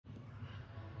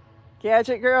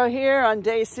Gadget Girl here on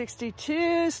day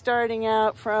 62, starting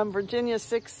out from Virginia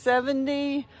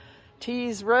 670,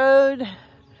 Tees Road,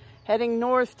 heading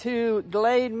north to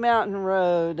Glade Mountain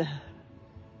Road.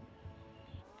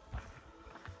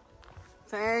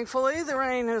 Thankfully, the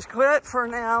rain has quit for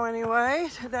now anyway,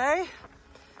 today.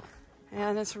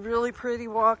 And it's really pretty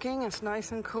walking. It's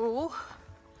nice and cool.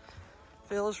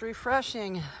 Feels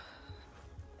refreshing.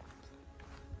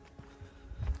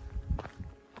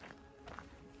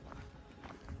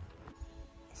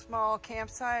 Small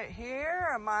campsite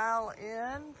here, a mile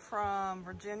in from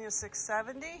Virginia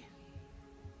 670.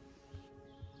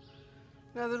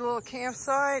 Another little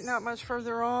campsite, not much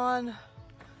further on.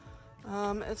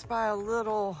 It's by a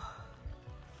little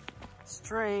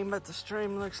stream, but the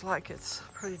stream looks like it's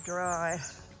pretty dry.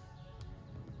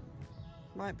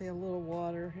 Might be a little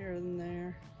water here and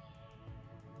there.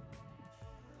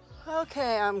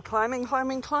 Okay, I'm climbing.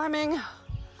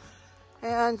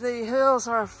 And the hills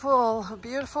are full of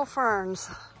beautiful ferns.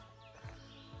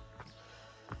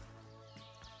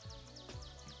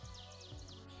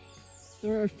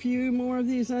 There are a few more of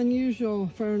these unusual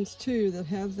ferns too that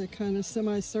have the kind of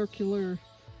semicircular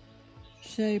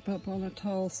shape up on a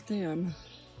tall stem.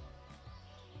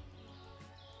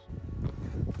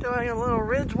 Doing a little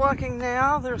ridge walking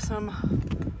now. There's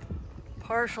some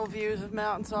partial views of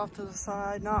mountains off to the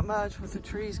side, not much with the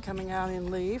trees coming out in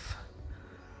leaf.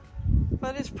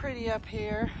 But it's pretty up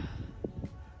here.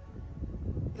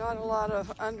 Not a lot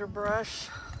of underbrush,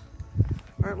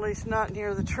 or at least not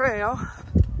near the trail.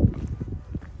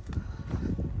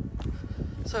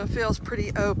 So it feels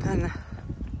pretty open.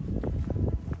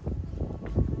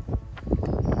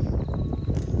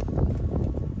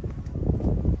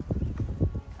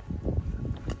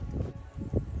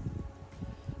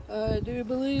 I do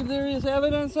believe there is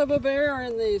evidence of a bear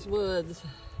in these woods.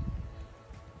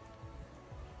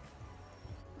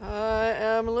 I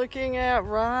am looking at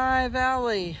Rye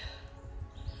Valley.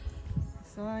 The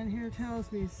sign here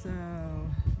tells me so.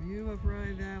 View of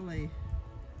Rye Valley.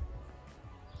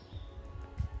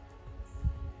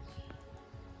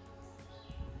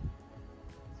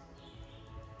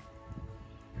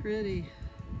 Pretty.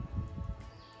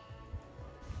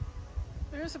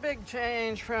 There's a big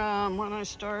change from when I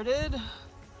started.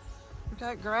 We've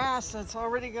got grass that's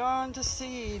already gone to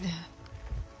seed.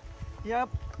 Yep.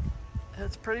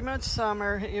 It's pretty much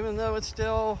summer, even though it's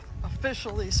still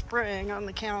officially spring on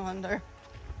the calendar.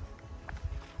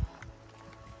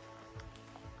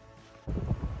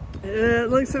 It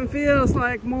looks and feels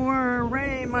like more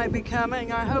rain might be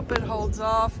coming. I hope it holds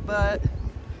off, but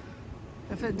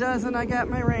if it doesn't, I got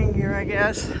my rain gear, I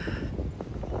guess.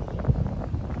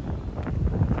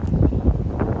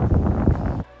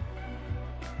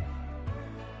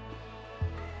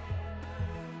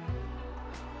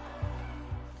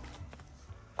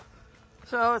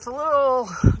 So it's a little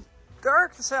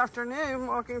dark this afternoon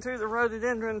walking through the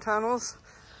rhododendron tunnels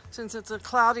since it's a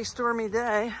cloudy, stormy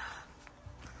day,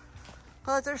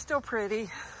 but they're still pretty.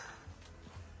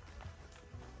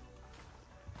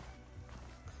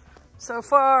 So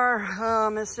far,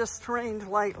 it's just rained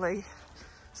lightly,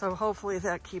 so hopefully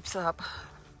that keeps up.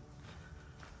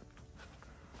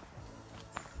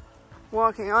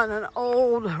 Walking on an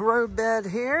old roadbed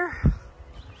here.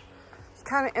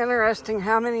 Kind of interesting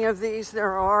how many of these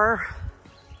there are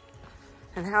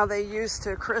and how they used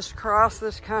to crisscross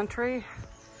this country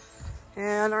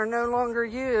and are no longer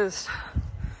used.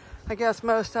 I guess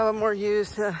most of them were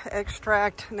used to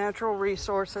extract natural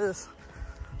resources,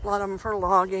 a lot of them for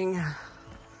logging,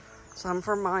 some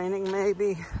for mining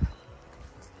maybe.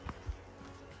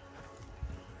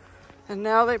 And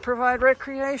now they provide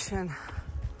recreation.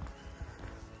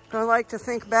 I like to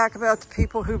think back about the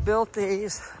people who built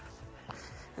these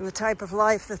and the type of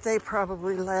life that they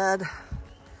probably led,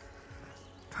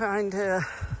 trying to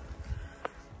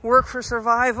work for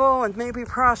survival and maybe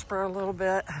prosper a little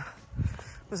bit.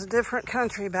 It was a different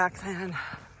country back then.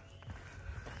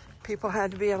 People had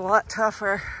to be a lot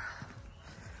tougher.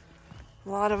 A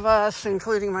lot of us,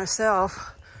 including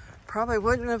myself, probably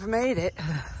wouldn't have made it.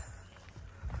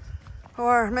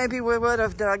 Or maybe we would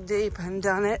have dug deep and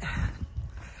done it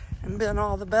and been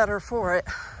all the better for it.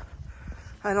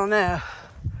 I don't know.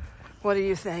 What do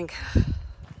you think?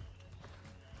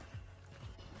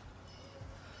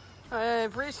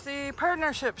 I've reached the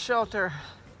partnership shelter.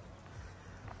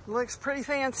 Looks pretty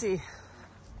fancy.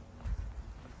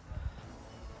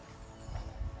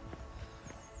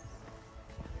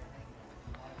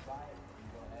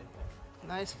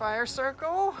 Nice fire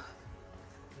circle.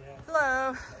 Yeah.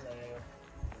 Hello.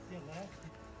 Hello.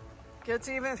 Gets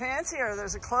even fancier.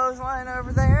 There's a clothesline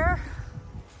over there.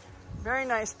 Very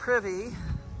nice privy.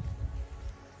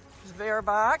 conveyor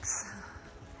box.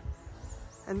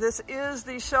 And this is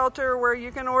the shelter where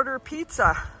you can order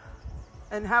pizza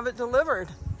and have it delivered.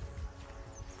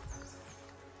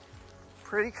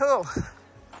 Pretty cool.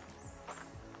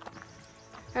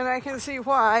 And I can see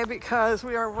why, because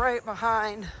we are right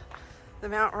behind the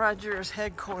Mount Rogers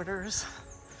headquarters.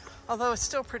 Although it's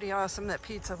still pretty awesome that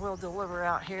pizza will deliver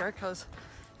out here, because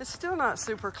it's still not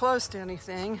super close to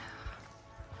anything.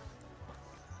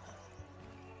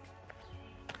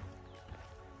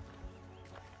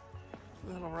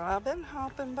 Little robin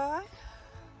hopping by.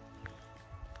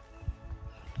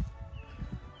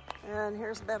 And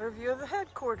here's a better view of the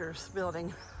headquarters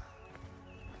building.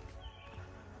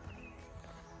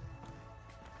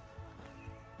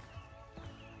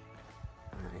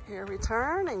 All right, here we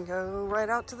turn and go right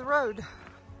out to the road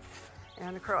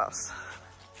and across.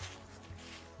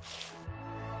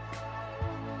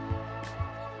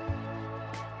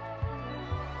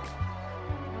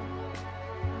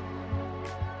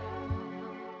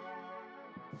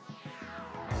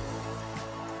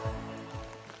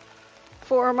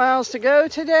 Four miles to go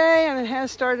today, and it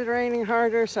has started raining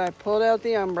harder, so I pulled out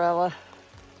the umbrella.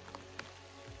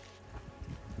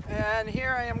 And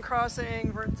here I am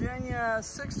crossing Virginia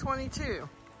 622.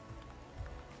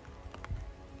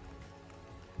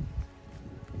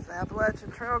 It's the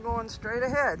Appalachian Trail going straight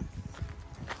ahead.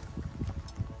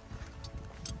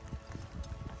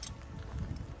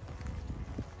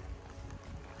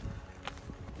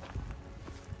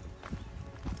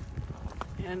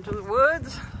 Into the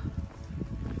woods.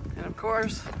 And of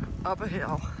course, up a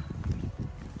hill.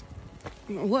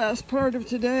 And the last part of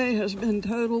today has been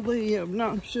totally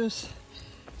obnoxious.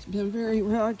 It's been very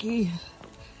rocky.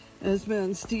 There's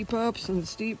been steep ups and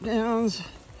steep downs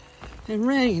and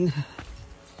rain.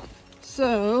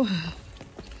 So,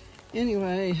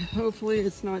 anyway, hopefully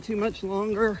it's not too much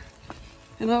longer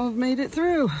and I'll have made it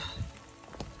through.